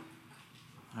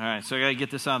All right, so I got to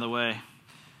get this out of the way.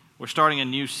 We're starting a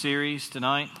new series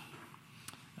tonight,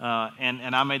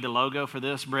 and I made the logo for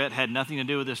this. Brett had nothing to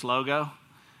do with this logo.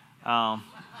 Connie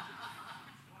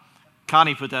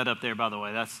put that up there, by the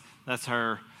way. That's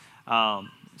her.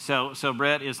 So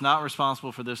Brett is not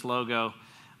responsible for this logo,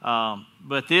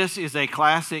 but this is a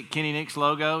classic Kenny Nix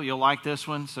logo. You'll like this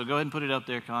one, so go ahead and put it up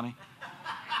there, Connie.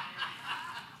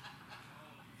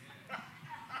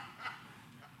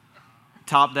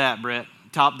 Top that, Brett.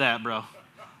 Top that, bro.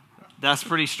 That's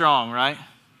pretty strong, right?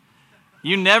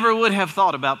 You never would have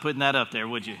thought about putting that up there,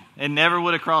 would you? It never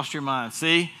would have crossed your mind.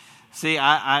 See,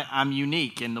 I'm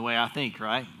unique in the way I think,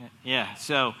 right? Yeah,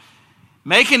 so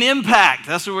make an impact.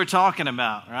 That's what we're talking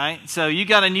about, right? So you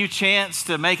got a new chance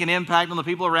to make an impact on the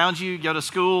people around you. You go to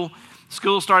school.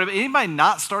 School started. Anybody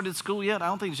not started school yet? I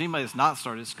don't think there's anybody that's not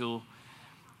started school.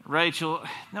 Rachel,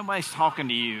 nobody's talking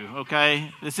to you,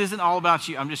 okay? This isn't all about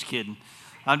you. I'm just kidding.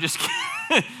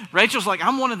 Rachel's like,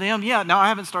 I'm one of them. Yeah, no, I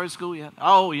haven't started school yet.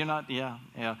 Oh, you're not? Yeah.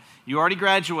 You already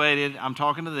graduated. I'm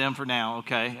talking to them for now.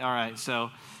 Okay, all right. So,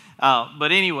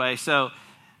 but anyway, so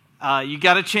you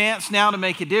got a chance now to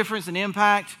make a difference and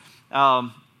impact.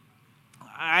 And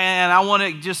I want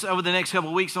to just over the next couple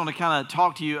of weeks, I want to kind of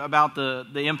talk to you about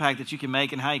the impact that you can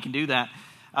make and how you can do that.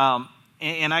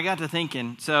 And I got to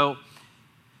thinking, so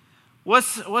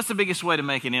what's the biggest way to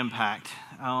make an impact?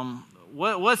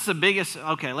 What's the biggest?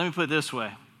 Okay, let me put it this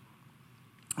way.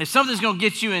 If something's going to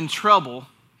get you in trouble,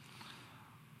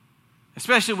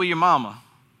 especially with your mama,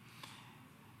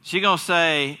 she's going to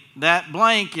say, that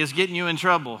blank is getting you in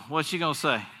trouble. What's she going to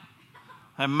say?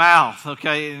 Her mouth,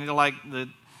 okay? And like the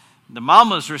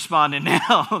mama's responding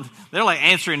now. They're like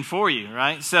answering for you,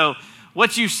 right? So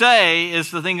what you say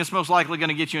is the thing that's most likely going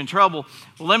to get you in trouble.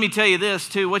 Well, let me tell you this,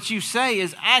 too. What you say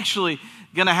is actually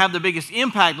going to have the biggest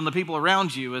impact on the people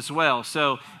around you as well.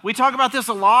 So we talk about this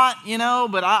a lot,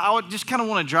 but I would just kind of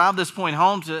want to drive this point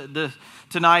home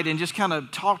tonight and just kind of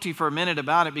talk to you for a minute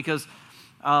about it because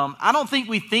I don't think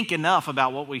we think enough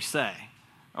about what we say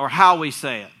or how we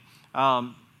say it.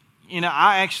 I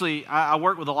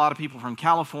work with a lot of people from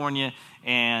California,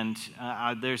 and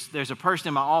there's a person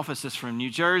in my office that's from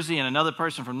New Jersey and another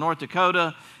person from North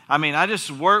Dakota. I mean, I just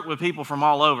work with people from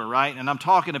all over, right? And I'm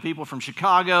talking to people from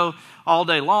Chicago all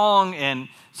day long, and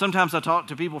sometimes I talk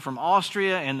to people from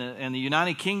Austria and the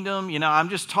United Kingdom. I'm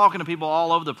just talking to people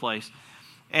all over the place.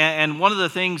 And one of the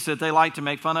things that they like to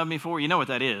make fun of me for, you know what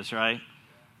that is, right?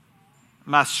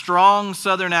 My strong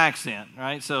Southern accent,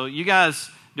 right? So you guys,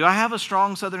 do I have a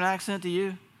strong Southern accent to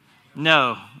you?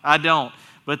 No, I don't.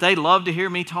 But they love to hear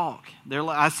me talk.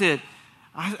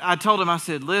 I told them, I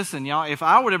said, listen, y'all, if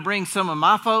I were to bring some of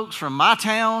my folks from my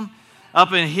town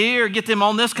up in here, get them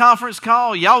on this conference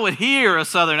call, y'all would hear a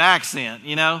Southern accent,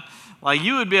 Like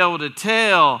you would be able to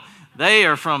tell they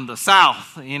are from the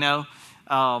South,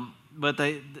 But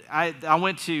I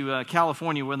went to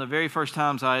California one of the very first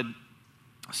times I had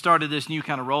started this new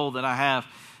kind of role that I have.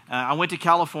 I went to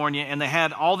California, and they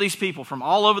had all these people from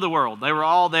all over the world. They were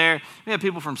all there. We had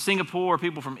people from Singapore,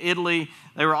 people from Italy.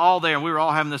 They were all there, and we were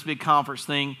all having this big conference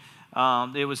thing.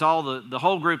 It was all the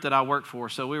whole group that I worked for.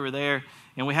 So we were there,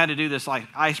 and we had to do this like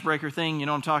icebreaker thing. You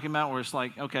know what I'm talking about? Where it's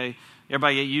like, okay,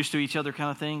 everybody get used to each other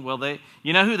kind of thing. Well,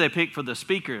 you know who they picked for the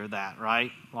speaker of that,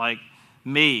 right? Like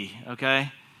me,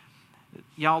 okay?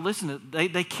 Y'all listen,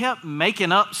 they kept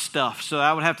making up stuff so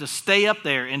I would have to stay up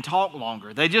there and talk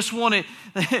longer. They just wanted,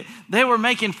 they were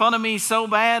making fun of me so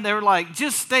bad. They were like,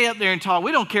 just stay up there and talk.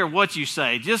 We don't care what you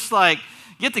say. Just like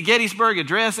get the Gettysburg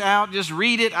Address out, just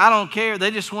read it. I don't care.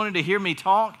 They just wanted to hear me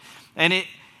talk. And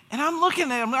I'm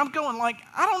looking at them, I'm going like,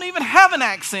 I don't even have an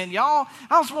accent, y'all.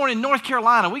 I was born in North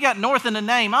Carolina. We got North in the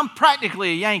name. I'm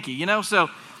practically a Yankee, so.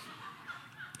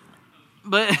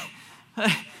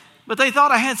 But they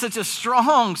thought I had such a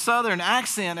strong Southern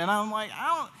accent, and I'm like,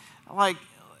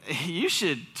 you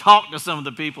should talk to some of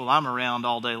the people I'm around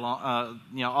all day long,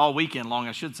 all weekend long,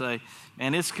 I should say,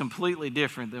 and it's completely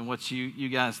different than what you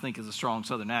guys think is a strong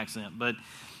Southern accent. But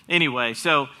anyway,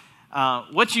 so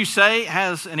what you say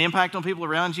has an impact on people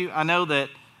around you. I know that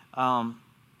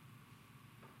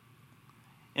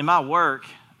in my work,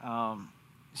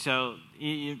 so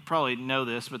you probably know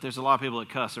this, but there's a lot of people that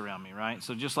cuss around me, right?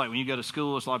 So just like when you go to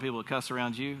school, there's a lot of people that cuss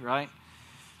around you, right?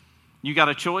 You got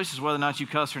a choice as whether or not you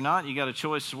cuss or not. You got a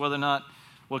choice as whether or not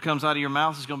what comes out of your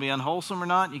mouth is going to be unwholesome or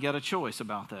not. You got a choice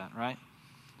about that, right?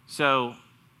 So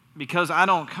because I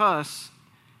don't cuss,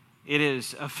 it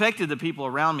has affected the people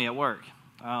around me at work.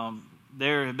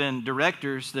 There have been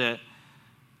directors that,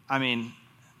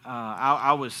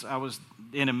 I was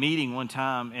in a meeting one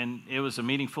time, and it was a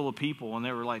meeting full of people, and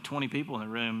there were like 20 people in the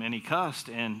room, and he cussed,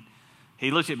 and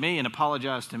he looked at me and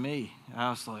apologized to me. I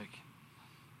was like,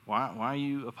 why are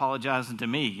you apologizing to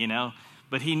me, you know?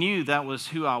 But he knew that was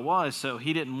who I was, so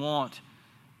he didn't want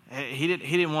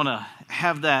to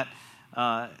have that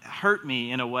hurt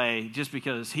me in a way just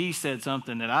because he said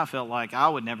something that I felt like I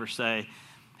would never say.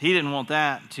 He didn't want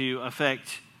that to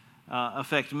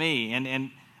affect me.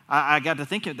 And I got to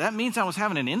thinking, that means I was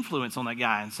having an influence on that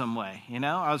guy in some way, you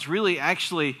know? I was really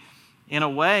actually, in a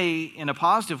way, in a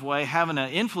positive way, having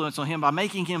an influence on him by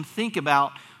making him think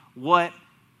about what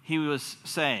he was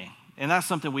saying. And that's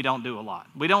something we don't do a lot.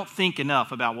 We don't think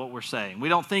enough about what we're saying. We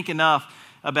don't think enough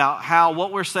about how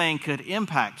what we're saying could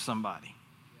impact somebody.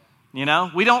 You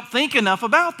know, we don't think enough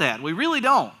about that. We really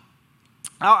don't.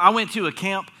 I went to a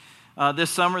camp this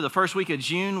summer, the first week of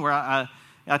June, where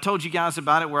I told you guys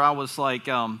about it, where I was like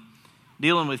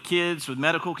dealing with kids with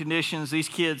medical conditions. These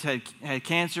kids had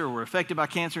cancer or were affected by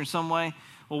cancer in some way.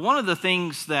 Well, one of the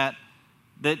things that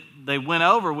they went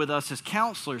over with us as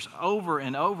counselors over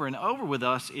and over and over with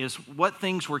us is what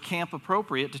things were camp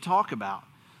appropriate to talk about.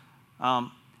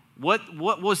 What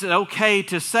was it okay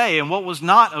to say and what was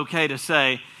not okay to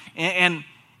say. And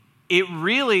it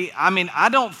really, I mean, I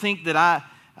don't think that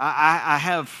I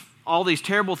have all these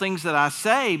terrible things that I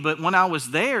say, but when I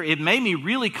was there, it made me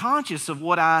really conscious of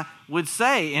what I would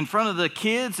say in front of the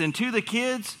kids and to the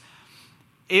kids.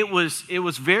 It was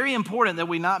very important that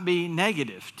we not be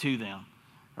negative to them.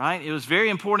 Right? It was very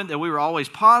important that we were always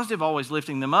positive, always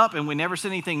lifting them up, and we never said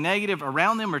anything negative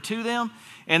around them or to them.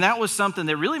 And that was something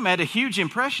that really made a huge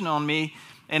impression on me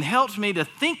and helped me to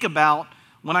think about,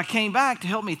 when I came back, to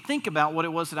help me think about what it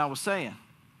was that I was saying.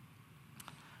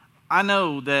 I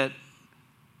know that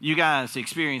you guys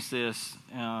experience this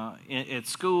at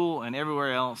school and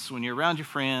everywhere else when you're around your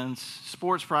friends,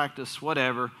 sports practice,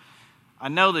 whatever. I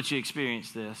know that you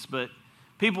experience this, but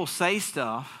people say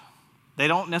stuff. They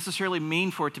don't necessarily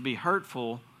mean for it to be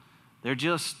hurtful. They're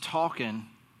just talking.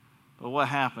 But what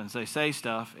happens? They say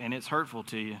stuff, and it's hurtful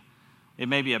to you. It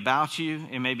may be about you.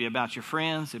 It may be about your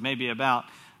friends. It may be about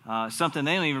something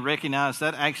they don't even recognize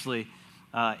that actually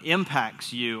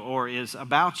impacts you or is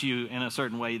about you in a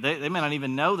certain way. They may not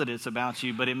even know that it's about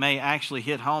you, but it may actually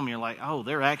hit home. You're like, oh,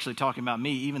 they're actually talking about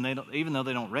me, even though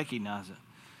they don't recognize it.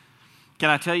 Can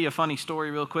I tell you a funny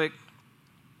story real quick?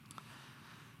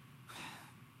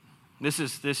 This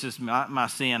is my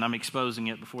sin. I'm exposing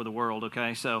it before the world,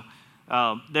 okay? So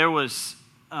there was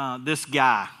this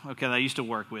guy, okay, that I used to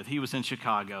work with. He was in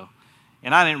Chicago,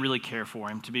 and I didn't really care for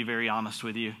him, to be very honest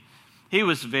with you. He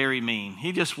was very mean.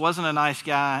 He just wasn't a nice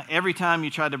guy. Every time you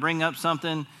tried to bring up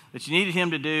something that you needed him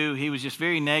to do, he was just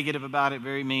very negative about it,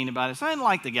 very mean about it. So I didn't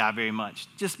like the guy very much,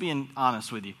 just being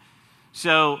honest with you.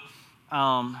 So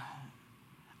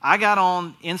I got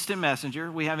on Instant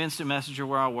Messenger. We have Instant Messenger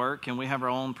where I work, and we have our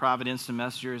own private Instant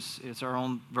Messenger. It's our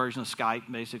own version of Skype,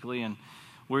 basically, and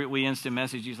we instant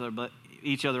message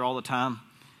each other all the time.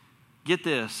 Get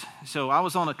this. So I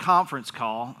was on a conference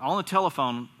call on the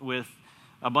telephone with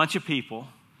a bunch of people,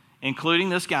 including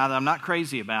this guy that I'm not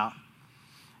crazy about,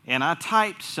 and I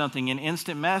typed something in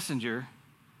Instant Messenger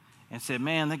and said,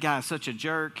 man, that guy is such a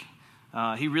jerk.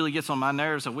 He really gets on my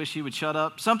nerves. I wish he would shut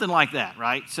up. Something like that,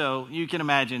 right? So you can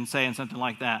imagine saying something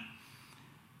like that.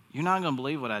 You're not going to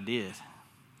believe what I did.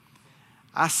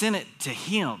 I sent it to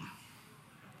him.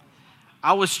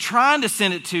 I was trying to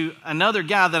send it to another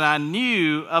guy that I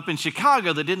knew up in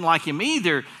Chicago that didn't like him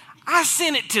either. I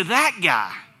sent it to that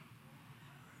guy.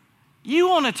 You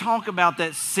want to talk about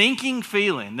that sinking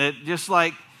feeling that just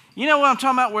like, you know what I'm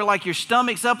talking about, where like your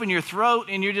stomach's up in your throat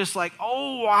and you're just like,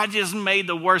 oh, I just made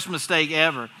the worst mistake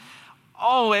ever.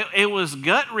 Oh, it was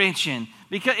gut-wrenching,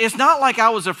 because it's not like I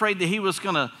was afraid that he was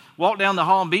going to walk down the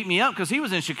hall and beat me up, because he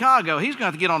was in Chicago. He's going to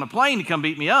have to get on a plane to come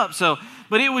beat me up.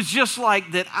 But it was just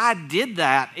like that I did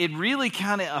that. It really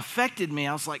kind of affected me.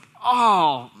 I was like,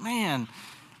 oh, man.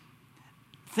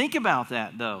 Think about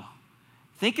that, though.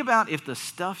 Think about if the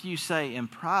stuff you say in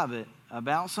private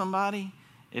about somebody,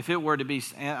 if it were to be,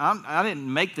 and I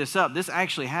didn't make this up, this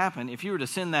actually happened. If you were to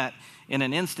send that in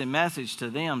an instant message to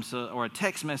them, or a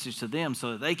text message to them,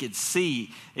 so that they could see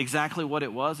exactly what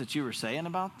it was that you were saying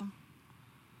about them.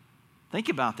 Think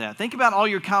about that. Think about all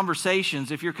your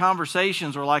conversations. If your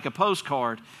conversations were like a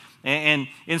postcard, and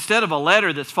instead of a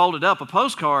letter that's folded up, a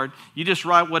postcard, you just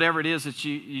write whatever it is that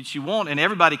you want, and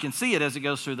everybody can see it as it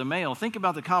goes through the mail. Think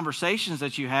about the conversations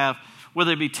that you have,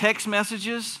 whether it be text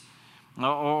messages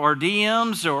or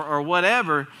DMs or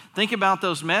whatever. Think about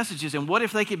those messages, and what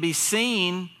if they could be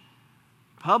seen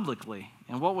publicly,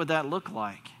 and what would that look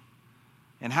like,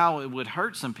 and how it would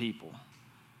hurt some people.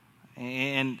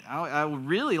 And I would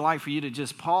really like for you to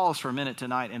just pause for a minute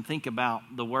tonight and think about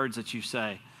the words that you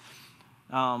say.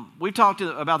 We've talked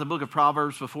about the book of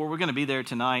Proverbs before. We're going to be there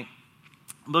tonight.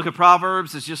 The book of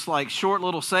Proverbs is just like short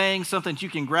little sayings, something that you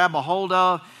can grab a hold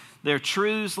of. They're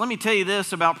truths. Let me tell you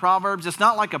this about Proverbs. It's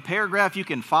not like a paragraph you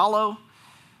can follow.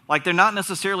 Like they're not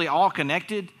necessarily all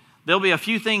connected. There'll be a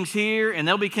few things here, and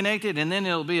they'll be connected, and then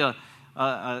it'll be a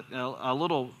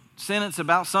little sentence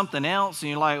about something else, and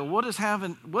you're like, what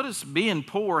does being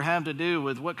poor have to do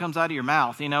with what comes out of your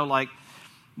mouth? Like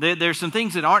there's some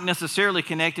things that aren't necessarily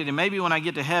connected, and maybe when I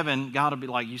get to heaven, God will be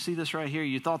like, you see this right here?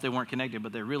 You thought they weren't connected,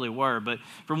 but they really were. But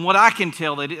from what I can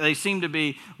tell, they seem to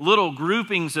be little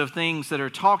groupings of things that are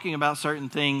talking about certain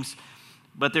things,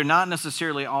 but they're not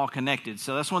necessarily all connected.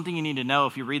 So that's one thing you need to know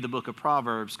if you read the book of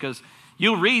Proverbs, because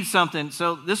you'll read something.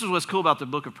 So this is what's cool about the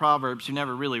book of Proverbs. You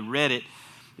never really read it.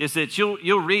 Is that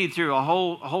you'll read through a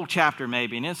whole chapter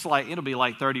maybe, and it'll be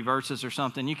like 30 verses or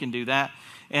something. You can do that,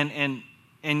 and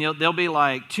there'll be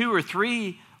like 2 or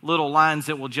 3 little lines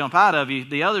that will jump out of you.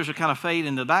 The others will kind of fade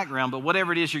in the background, but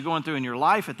whatever it is you're going through in your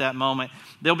life at that moment,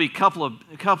 there'll be a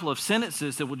couple of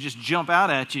sentences that will just jump out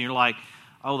at you. You're like,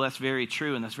 oh, that's very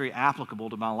true, and that's very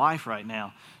applicable to my life right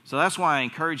now. So that's why I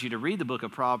encourage you to read the book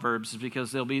of Proverbs, is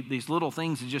because there'll be these little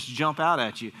things that just jump out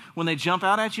at you. When they jump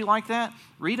out at you like that,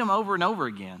 read them over and over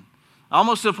again,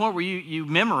 almost to the point where you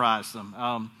memorize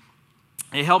them.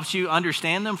 It helps you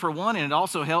understand them, for one, and it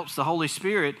also helps the Holy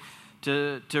Spirit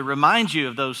to remind you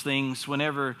of those things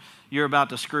whenever you're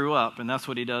about to screw up, and that's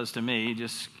what he does to me. He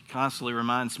just constantly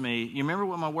reminds me, you remember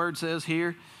what my word says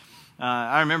here?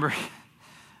 I remember,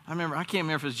 I can't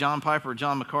remember if it was John Piper or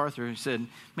John MacArthur who said,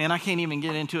 man, I can't even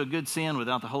get into a good sin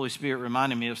without the Holy Spirit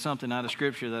reminding me of something out of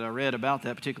Scripture that I read about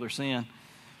that particular sin.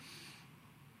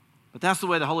 But that's the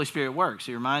way the Holy Spirit works.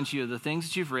 He reminds you of the things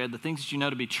that you've read, the things that you know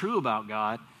to be true about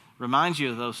God, reminds you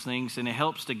of those things, and it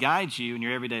helps to guide you in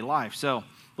your everyday life. So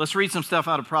let's read some stuff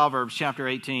out of Proverbs chapter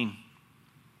 18.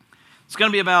 It's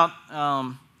going to be about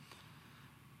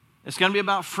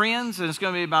friends, and it's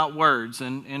going to be about words.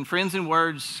 And friends and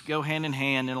words go hand in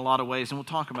hand in a lot of ways, and we'll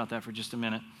talk about that for just a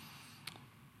minute.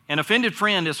 An offended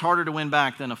friend is harder to win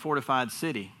back than a fortified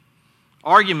city.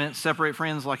 Arguments separate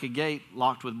friends like a gate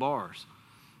locked with bars.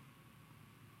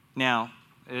 Now,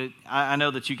 I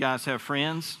know that you guys have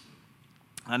friends.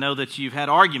 I know that you've had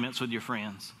arguments with your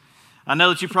friends. I know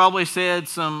that you probably said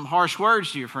some harsh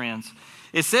words to your friends.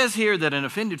 It says here that an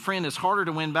offended friend is harder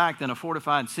to win back than a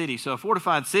fortified city. So a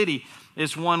fortified city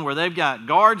is one where they've got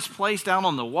guards placed out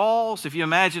on the walls. If you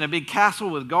imagine a big castle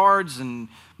with guards and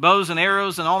bows and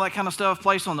arrows and all that kind of stuff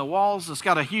placed on the walls, it's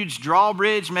got a huge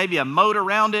drawbridge, maybe a moat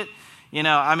around it.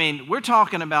 We're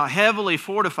talking about heavily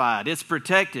fortified. It's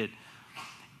protected.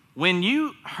 When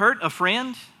you hurt a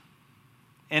friend,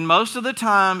 and most of the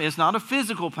time it's not a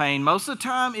physical pain, most of the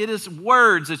time it is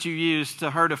words that you use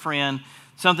to hurt a friend,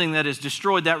 something that has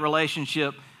destroyed that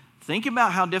relationship. Think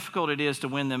about how difficult it is to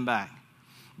win them back.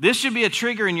 This should be a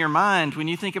trigger in your mind when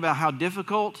you think about how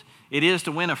difficult it is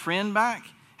to win a friend back,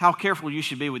 how careful you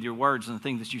should be with your words and the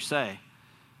things that you say.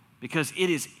 Because it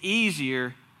is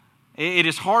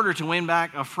harder to win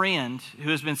back a friend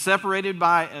who has been separated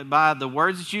by the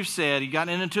words that you've said. You got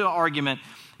into an argument.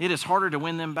 It is harder to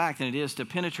win them back than it is to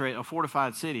penetrate a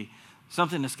fortified city,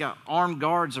 something that's got armed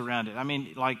guards around it.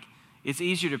 It's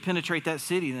easier to penetrate that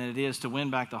city than it is to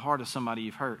win back the heart of somebody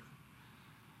you've hurt.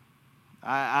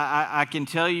 I can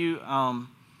tell you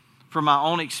from my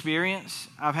own experience,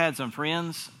 I've had some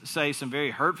friends say some very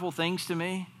hurtful things to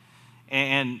me,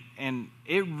 and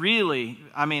it really,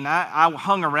 I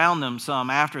hung around them some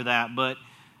after that, but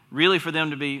really for them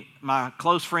to be my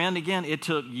close friend again, it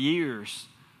took years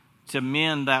to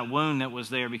mend that wound that was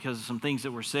there because of some things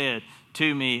that were said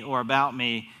to me or about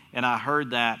me, and I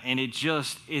heard that, and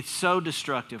it's so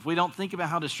destructive. We don't think about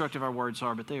how destructive our words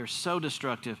are, but they are so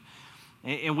destructive.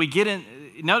 And we get in,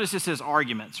 notice it says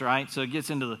arguments, right? So it gets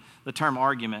into the term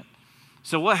argument.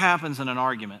 So what happens in an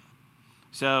argument?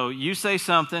 So you say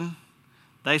something,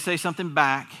 they say something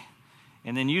back,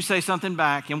 and then you say something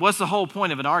back, and what's the whole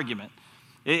point of an argument?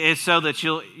 It's so that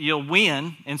you'll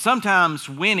win, and sometimes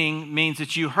winning means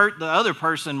that you hurt the other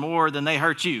person more than they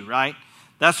hurt you, right?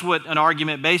 That's what an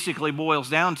argument basically boils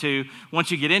down to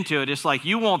once you get into it. It's like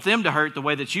you want them to hurt the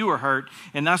way that you were hurt,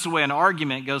 and that's the way an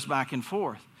argument goes back and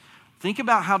forth. Think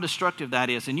about how destructive that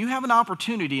is, and you have an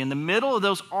opportunity in the middle of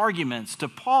those arguments to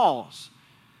pause,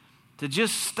 to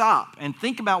just stop and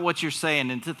think about what you're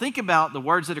saying, and to think about the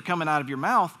words that are coming out of your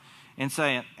mouth, and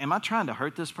say, am I trying to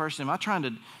hurt this person? Am I trying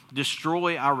to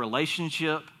destroy our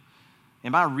relationship?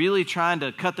 Am I really trying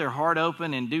to cut their heart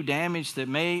open and do damage that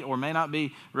may or may not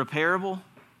be repairable?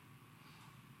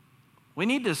 We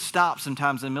need to stop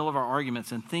sometimes in the middle of our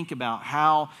arguments and think about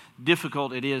how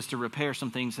difficult it is to repair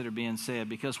some things that are being said.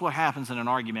 Because what happens in an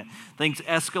argument? Things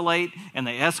escalate, and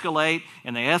they escalate,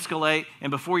 and they escalate,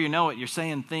 and before you know it, you're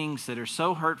saying things that are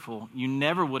so hurtful, you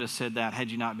never would have said that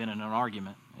had you not been in an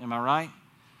argument. Am I right?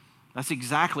 That's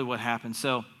exactly what happens.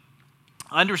 So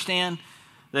understand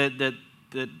that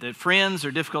friends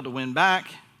are difficult to win back.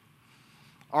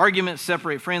 Arguments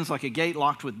separate friends like a gate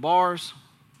locked with bars.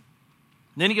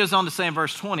 Then he goes on to say in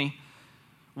verse 20,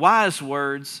 wise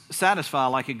words satisfy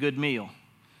like a good meal.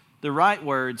 The right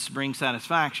words bring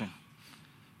satisfaction.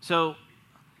 So,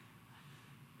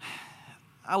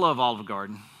 I love Olive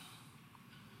Garden.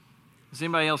 Does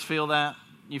anybody else feel that?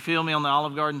 You feel me on the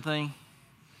Olive Garden thing?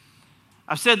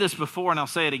 I've said this before and I'll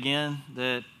say it again,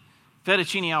 that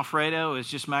fettuccine Alfredo is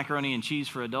just macaroni and cheese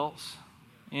for adults,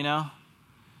 you know?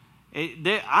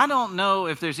 I don't know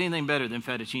if there's anything better than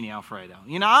fettuccine Alfredo.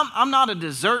 You know, I'm not a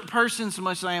dessert person so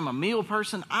much as I am a meal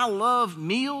person. I love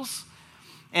meals,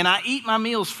 and I eat my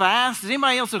meals fast. Is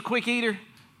anybody else a quick eater?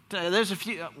 There's a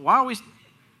few. Why are we?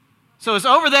 So it's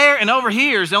over there and over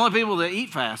here is the only people that eat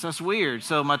fast. That's weird.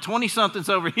 So my 20-something's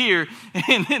over here,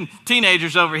 and then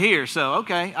teenagers over here. So,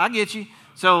 okay, I get you.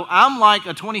 So I'm like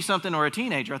a 20-something or a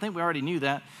teenager. I think we already knew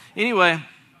that. Anyway,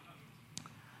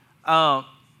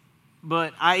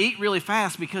 but I eat really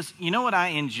fast because you know what I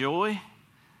enjoy?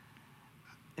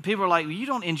 People are like, well, you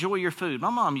don't enjoy your food.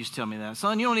 My mom used to tell me that.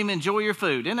 Son, you don't even enjoy your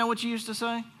food. Isn't that what you used to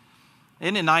say?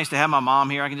 Isn't it nice to have my mom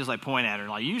here? I can just like point at her.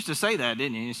 Like, you used to say that,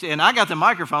 didn't you? And I got the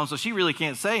microphone, so she really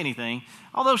can't say anything.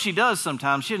 Although she does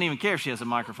sometimes. She doesn't even care if she has a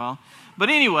microphone. But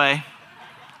anyway,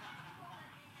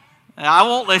 I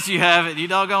won't let you have it. You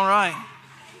doggone right.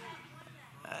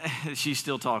 She's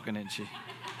still talking, isn't she?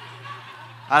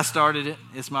 I started it.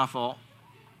 It's my fault.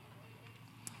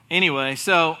 Anyway,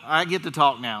 so I get to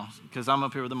talk now because I'm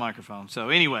up here with the microphone. So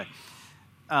anyway,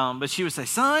 but she would say,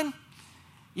 son,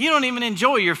 you don't even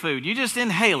enjoy your food. You just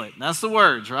inhale it. That's the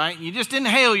words, right? You just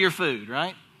inhale your food,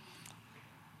 right?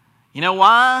 You know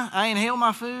why I inhale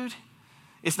my food?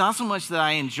 It's not so much that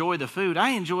I enjoy the food. I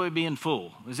enjoy being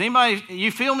full. Does anybody,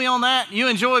 you feel me on that? You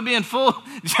enjoy being full?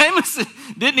 Jameson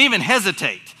didn't even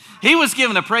hesitate. He was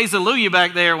giving a praise hallelujah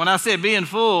back there when I said being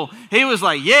full. He was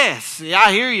like, yes,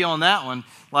 I hear you on that one.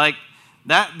 Like,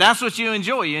 that's what you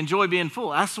enjoy. You enjoy being full.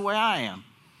 That's the way I am.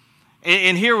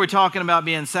 And here we're talking about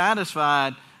being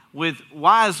satisfied with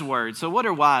wise words. So what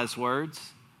are wise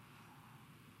words?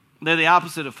 They're the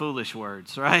opposite of foolish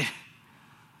words, right?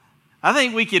 I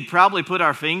think we could probably put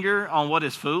our finger on what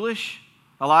is foolish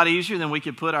a lot easier than we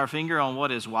could put our finger on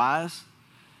what is wise.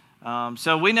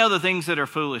 So we know the things that are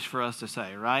foolish for us to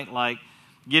say, right? Like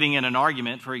getting in an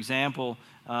argument, for example,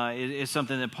 is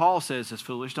something that Paul says is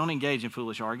foolish. Don't engage in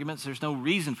foolish arguments. There's no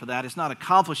reason for that. It's not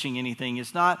accomplishing anything.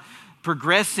 It's not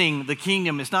progressing the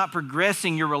kingdom. It's not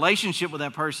progressing your relationship with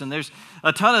that person. There's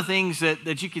a ton of things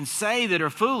that you can say that are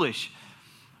foolish.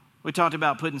 We talked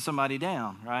about putting somebody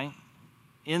down, right?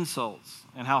 Insults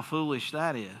and how foolish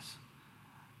that is.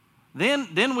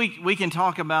 Then we can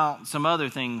talk about some other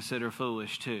things that are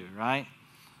foolish too, right?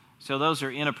 So those are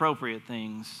inappropriate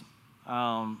things.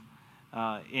 In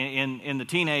the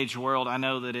teenage world, I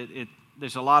know that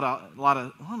there's a lot of what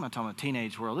am I talking about?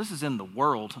 Teenage world. This is in the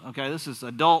world. Okay, this is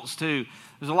adults too.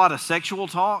 There's a lot of sexual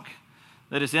talk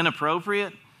that is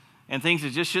inappropriate and things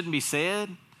that just shouldn't be said.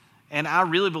 And I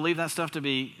really believe that stuff to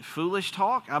be foolish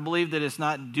talk. I believe that it's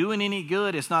not doing any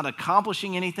good. It's not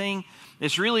accomplishing anything.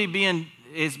 It's really being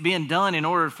done in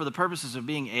order for the purposes of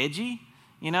being edgy.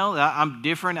 You know, I'm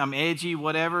different, I'm edgy,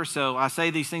 whatever. So I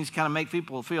say these things kind of make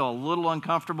people feel a little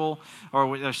uncomfortable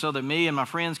or so that me and my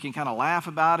friends can kind of laugh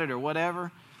about it or whatever.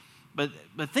 But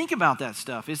think about that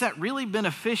stuff. Is that really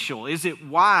beneficial? Is it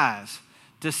wise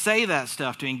to say that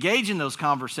stuff, to engage in those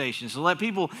conversations, to let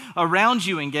people around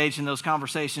you engage in those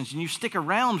conversations and you stick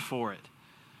around for it?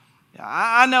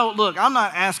 I know, look, I'm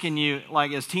not asking you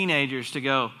like as teenagers to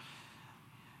go,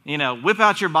 you know, whip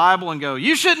out your Bible and go,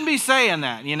 you shouldn't be saying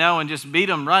that, you know, and just beat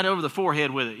them right over the forehead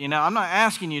with it. You know, I'm not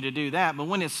asking you to do that. But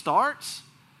when it starts,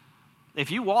 if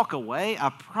you walk away, I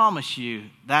promise you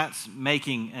that's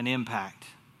making an impact.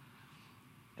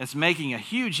 It's making a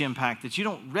huge impact that you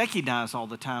don't recognize all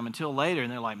the time until later.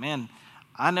 And they're like, man,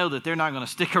 I know that they're not going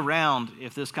to stick around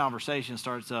if this conversation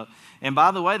starts up. And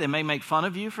by the way, they may make fun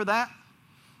of you for that,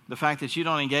 the fact that you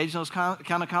don't engage in those kind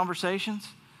of conversations.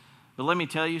 But let me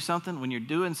tell you something. When you're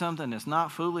doing something that's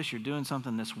not foolish, you're doing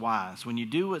something that's wise. When you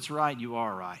do what's right, you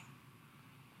are right.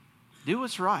 Do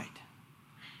what's right.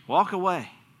 Walk away.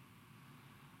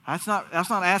 That's not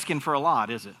asking for a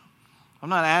lot, is it? I'm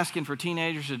not asking for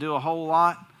teenagers to do a whole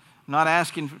lot. I'm not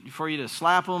asking for you to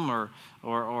slap them or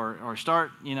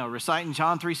start, reciting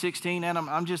John 3:16 at them.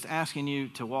 I'm just asking you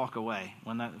to walk away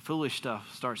when that foolish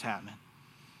stuff starts happening.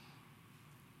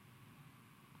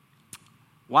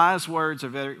 Wise words are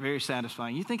very, very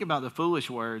satisfying. You think about the foolish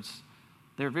words,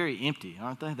 they're very empty,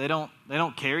 aren't they? They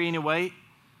don't carry any weight.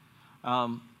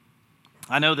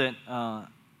 I know that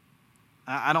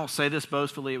I don't say this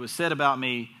boastfully. It was said about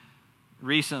me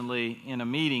recently in a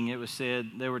meeting. It was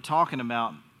said they were talking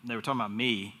about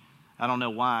me. I don't know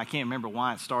why. I can't remember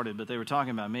why it started, but they were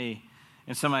talking about me.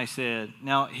 And somebody said,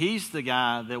 now he's the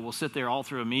guy that will sit there all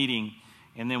through a meeting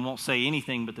and then won't say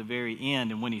anything but the very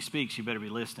end. And when he speaks, you better be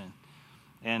listening.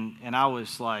 And I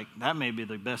was like, that may be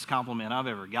the best compliment I've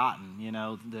ever gotten,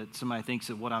 that somebody thinks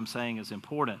that what I'm saying is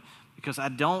important. Because I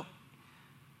don't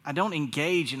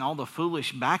engage in all the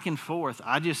foolish back and forth.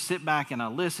 I just sit back and I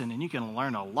listen, and you can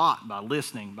learn a lot by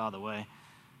listening, by the way.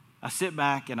 I sit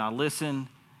back and I listen,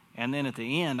 and then at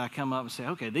the end I come up and say,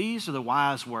 okay, these are the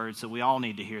wise words that we all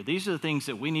need to hear. These are the things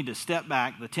that we need to step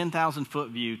back, the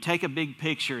 10,000-foot view, take a big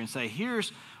picture and say,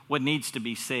 here's what needs to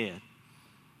be said.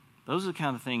 Those are the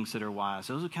kind of things that are wise.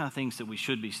 Those are the kind of things that we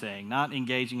should be saying, not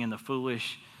engaging in the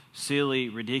foolish, silly,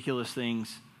 ridiculous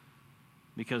things,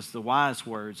 because the wise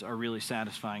words are really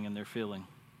satisfying in their feeling.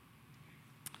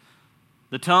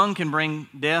 The tongue can bring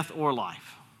death or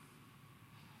life.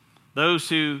 Those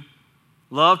who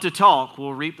love to talk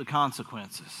will reap the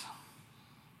consequences.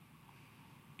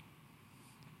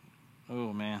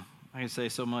 Oh, man, I can say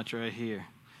so much right here.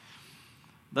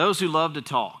 Those who love to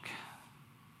talk.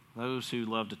 Those who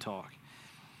love to talk.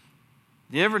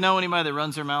 Do you ever know anybody that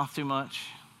runs their mouth too much?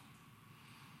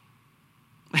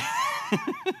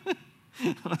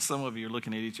 Some of you are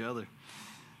looking at each other.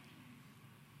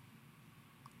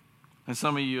 And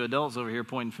some of you adults over here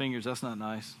pointing fingers. That's not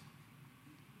nice.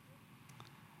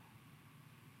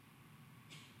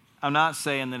 I'm not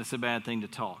saying that it's a bad thing to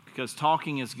talk, because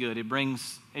talking is good. It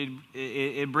brings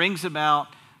about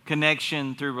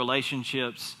connection through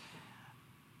relationships.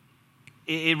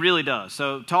 It really does.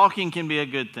 So talking can be a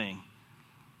good thing.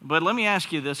 But let me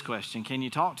ask you this question. Can you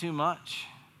talk too much?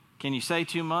 Can you say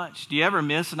too much? Do you ever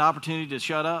miss an opportunity to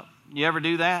shut up? You ever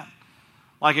do that?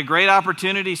 Like a great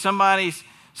opportunity, somebody's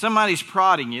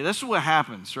prodding you. This is what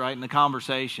happens, right, in the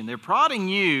conversation. They're prodding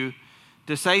you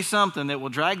to say something that will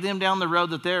drag them down the road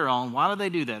that they're on. Why do they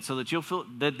do that? So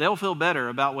that they'll feel better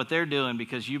about what they're doing,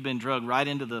 because you've been drugged right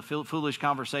into the foolish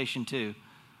conversation too.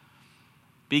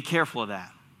 Be careful of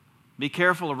that. Be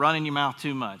careful of running your mouth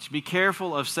too much. Be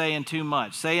careful of saying too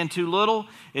much. Saying too little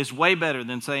is way better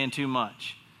than saying too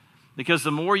much. Because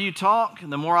the more you talk,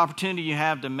 the more opportunity you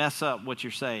have to mess up what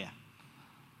you're saying.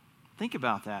 Think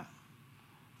about that.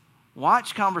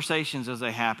 Watch conversations as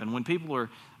they happen. When people are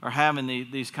having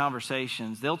these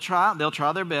conversations, they'll try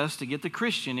their best to get the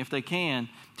Christian, if they can,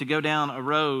 to go down a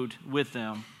road with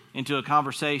them into a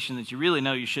conversation that you really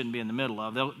know you shouldn't be in the middle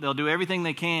of. They'll do everything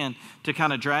they can to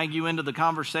kind of drag you into the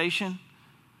conversation.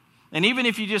 And even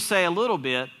if you just say a little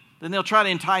bit, then they'll try to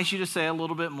entice you to say a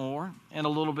little bit more and a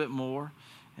little bit more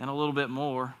and a little bit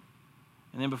more.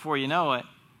 And then before you know it,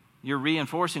 you're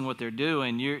reinforcing what they're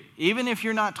doing. Even if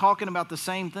you're not talking about the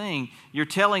same thing, you're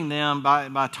telling them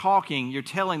by talking, you're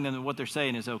telling them that what they're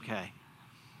saying is okay.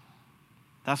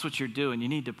 That's what you're doing. You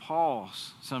need to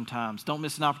pause sometimes. Don't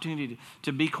miss an opportunity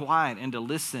to be quiet and to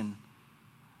listen.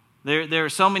 There are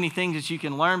so many things that you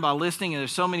can learn by listening, and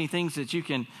there's so many things that you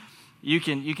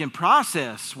can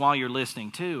process while you're listening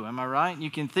too. Am I right?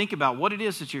 You can think about what it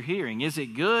is that you're hearing. Is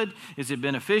it good? Is it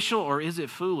beneficial? Or is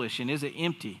it foolish? And is it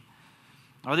empty?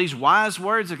 Are these wise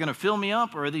words that are going to fill me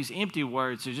up, or are these empty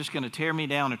words that are just going to tear me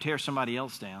down or tear somebody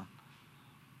else down?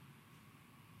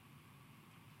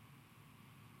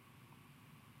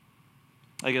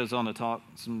 It goes on to talk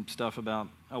some stuff about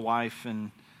a wife,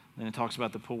 and then it talks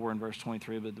about the poor in verse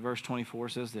 23. But verse 24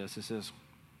 says this. It says,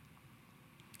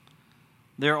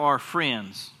 there are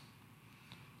friends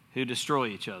who destroy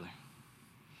each other.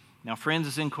 Now, friends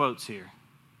is in quotes here.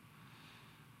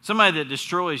 Somebody that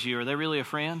destroys you, are they really a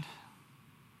friend?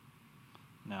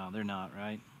 No, they're not,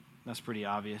 right? That's pretty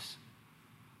obvious.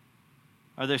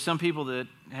 Are there some people that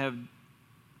have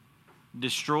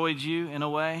destroyed you in a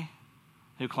way,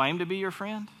 who claim to be your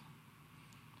friend,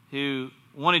 who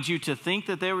wanted you to think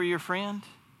that they were your friend,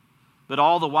 but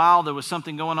all the while there was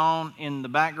something going on in the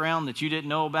background that you didn't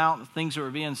know about, things that were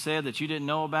being said that you didn't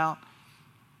know about,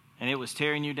 and it was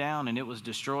tearing you down and it was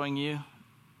destroying you?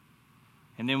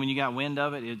 And then when you got wind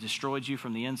of it, it destroyed you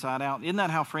from the inside out. Isn't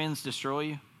that how friends destroy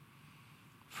you?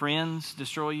 Friends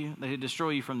destroy you. They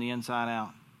destroy you from the inside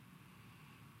out.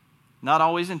 Not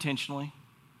always intentionally,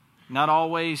 not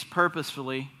always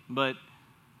purposefully, but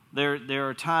There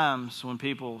are times when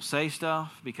people say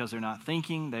stuff because they're not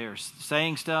thinking. They are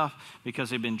saying stuff because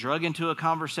they've been drug into a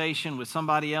conversation with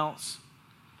somebody else.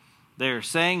 They're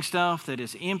saying stuff that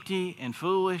is empty and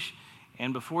foolish,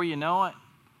 and before you know it,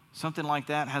 something like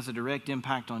that has a direct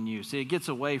impact on you. See, it gets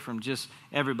away from just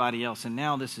everybody else, and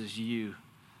now this is you.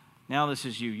 Now this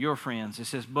is you, your friends. It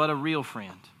says, but a real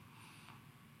friend.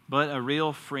 But a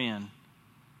real friend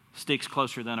sticks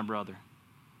closer than a brother.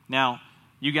 Now,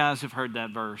 you guys have heard that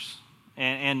verse.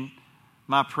 And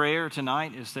my prayer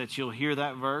tonight is that you'll hear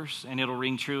that verse and it'll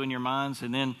ring true in your minds.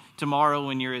 And then tomorrow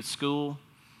when you're at school,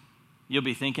 you'll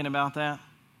be thinking about that.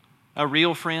 A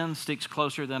real friend sticks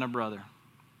closer than a brother.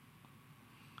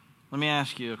 Let me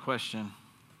ask you a question.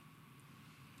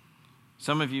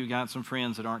 Some of you got some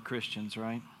friends that aren't Christians,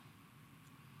 right?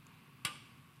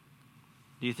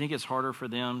 Do you think it's harder for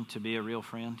them to be a real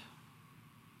friend?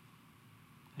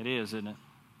 It is, isn't it?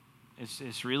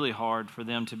 It's really hard for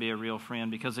them to be a real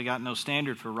friend because they got no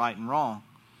standard for right and wrong.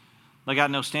 They got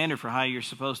no standard for how you're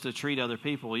supposed to treat other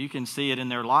people. You can see it in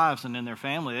their lives and in their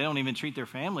family. They don't even treat their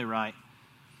family right.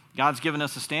 God's given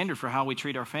us a standard for how we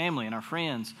treat our family and our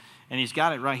friends, and He's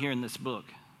got it right here in this book.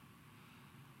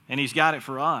 And He's got it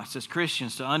for us as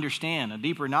Christians to understand a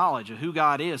deeper knowledge of who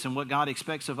God is and what God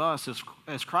expects of us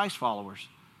as Christ followers.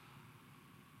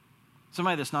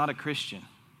 Somebody that's not a Christian,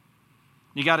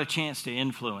 you got a chance to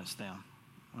influence them,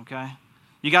 okay?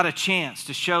 You got a chance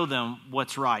to show them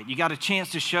what's right. You got a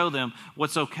chance to show them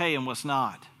what's okay and what's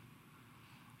not.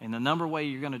 And the number one way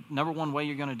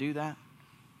you're going to do that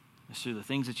is through the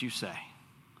things that you say.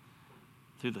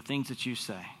 Through the things that you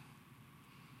say.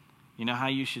 You know how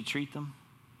you should treat them?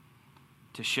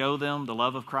 To show them the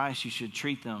love of Christ, you should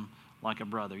treat them like a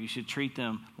brother. You should treat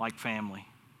them like family.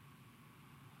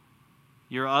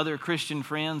 Your other Christian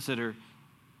friends that are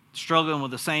struggling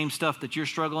with the same stuff that you're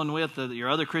struggling with, your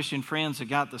other Christian friends that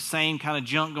got the same kind of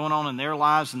junk going on in their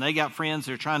lives, and they got friends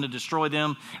that are trying to destroy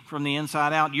them from the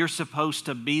inside out, you're supposed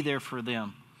to be there for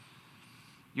them.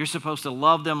 You're supposed to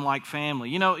love them like family.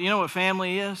 You know what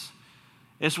family is?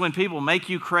 It's when people make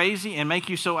you crazy and make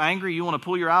you so angry you want to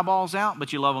pull your eyeballs out,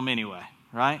 but you love them anyway,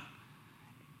 right?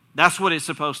 That's what it's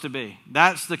supposed to be.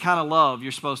 That's the kind of love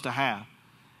you're supposed to have.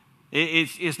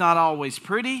 It's not always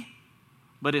pretty,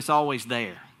 but it's always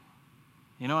there.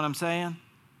 You know what I'm saying?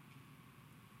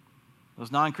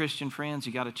 Those non-Christian friends,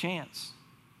 you got a chance.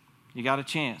 You got a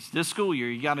chance. This school year,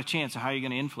 you got a chance of how you're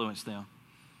going to influence them.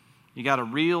 You got a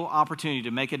real opportunity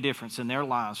to make a difference in their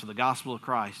lives for the gospel of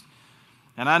Christ.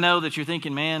 And I know that you're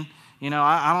thinking, man,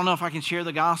 I don't know if I can share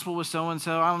the gospel with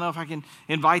so-and-so. I don't know if I can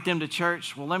invite them to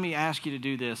church. Well, let me ask you to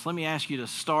do this. Let me ask you to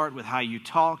start with how you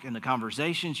talk and the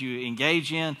conversations you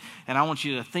engage in. And I want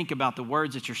you to think about the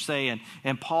words that you're saying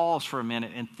and pause for a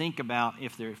minute and think about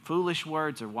if they're foolish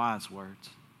words or wise words.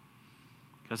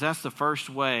 Because that's the first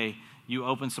way you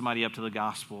open somebody up to the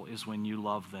gospel is when you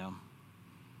love them.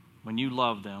 When you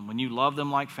love them. When you love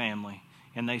them like family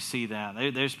and they see that.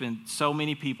 There's been so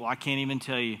many people, I can't even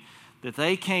tell you, that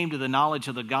they came to the knowledge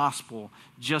of the gospel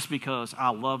just because I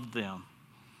loved them.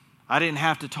 I didn't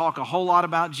have to talk a whole lot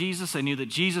about Jesus. They knew that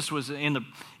Jesus was in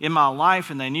my life,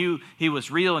 and they knew He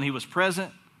was real and He was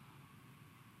present.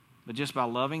 But just by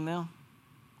loving them,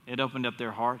 it opened up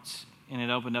their hearts and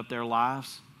it opened up their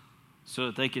lives so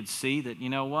that they could see that, you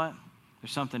know what?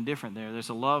 There's something different there. There's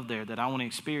a love there that I want to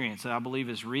experience that I believe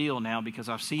is real now because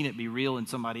I've seen it be real in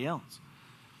somebody else.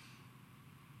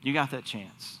 You got that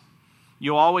chance.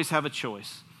 You'll always have a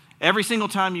choice. Every single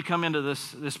time you come into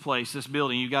this place, this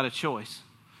building, you've got a choice.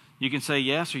 You can say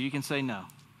yes or you can say no.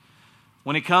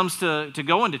 When it comes to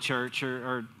going to church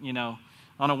or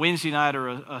on a Wednesday night or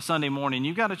a Sunday morning,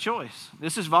 you've got a choice.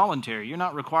 This is voluntary. You're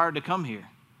not required to come here.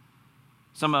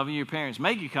 Some of you, your parents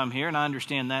make you come here, and I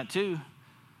understand that too.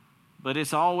 But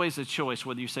it's always a choice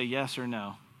whether you say yes or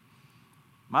no.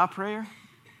 My prayer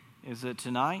is that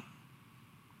tonight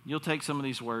you'll take some of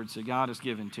these words that God has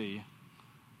given to you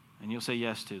and you'll say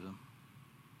yes to them.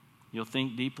 You'll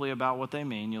think deeply about what they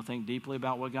mean. You'll think deeply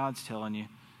about what God's telling you,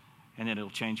 and it'll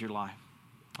change your life.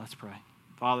 Let's pray.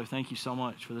 Father, thank you so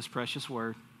much for this precious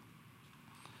word.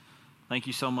 Thank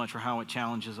you so much for how it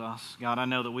challenges us. God, I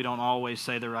know that we don't always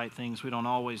say the right things. We don't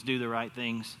always do the right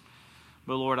things.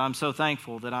 But Lord, I'm so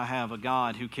thankful that I have a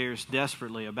God who cares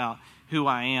desperately about who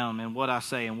I am and what I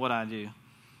say and what I do.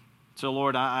 So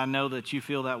Lord, I know that you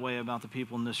feel that way about the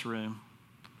people in this room.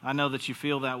 I know that you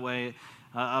feel that way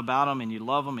about them, and you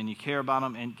love them and you care about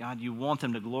them, and God, you want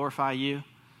them to glorify you.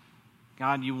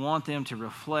 God, you want them to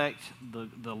reflect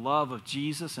the love of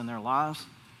Jesus in their lives.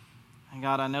 And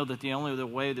God, I know that the only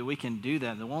way that we can do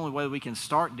that, the only way we can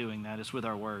start doing that is with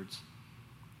our words.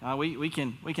 We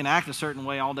can act a certain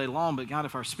way all day long, but God,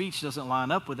 if our speech doesn't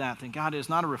line up with that, then God, is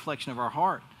not a reflection of our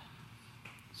heart.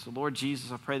 So, Lord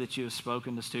Jesus, I pray that you have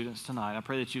spoken to students tonight. I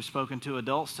pray that you've spoken to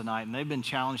adults tonight, and they've been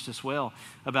challenged as well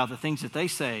about the things that they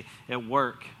say at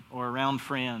work or around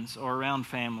friends or around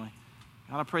family.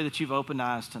 God, I pray that you've opened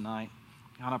eyes tonight.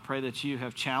 God, I pray that you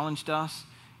have challenged us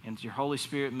and your Holy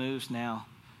Spirit moves now.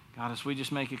 God, as we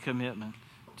just make a commitment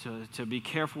to be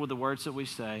careful with the words that we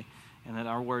say and that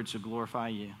our words will glorify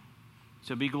you.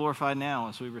 So be glorified now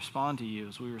as we respond to you,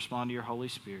 as we respond to your Holy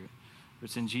Spirit. For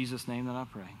it's in Jesus' name that I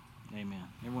pray. Amen.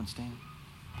 Everyone stand.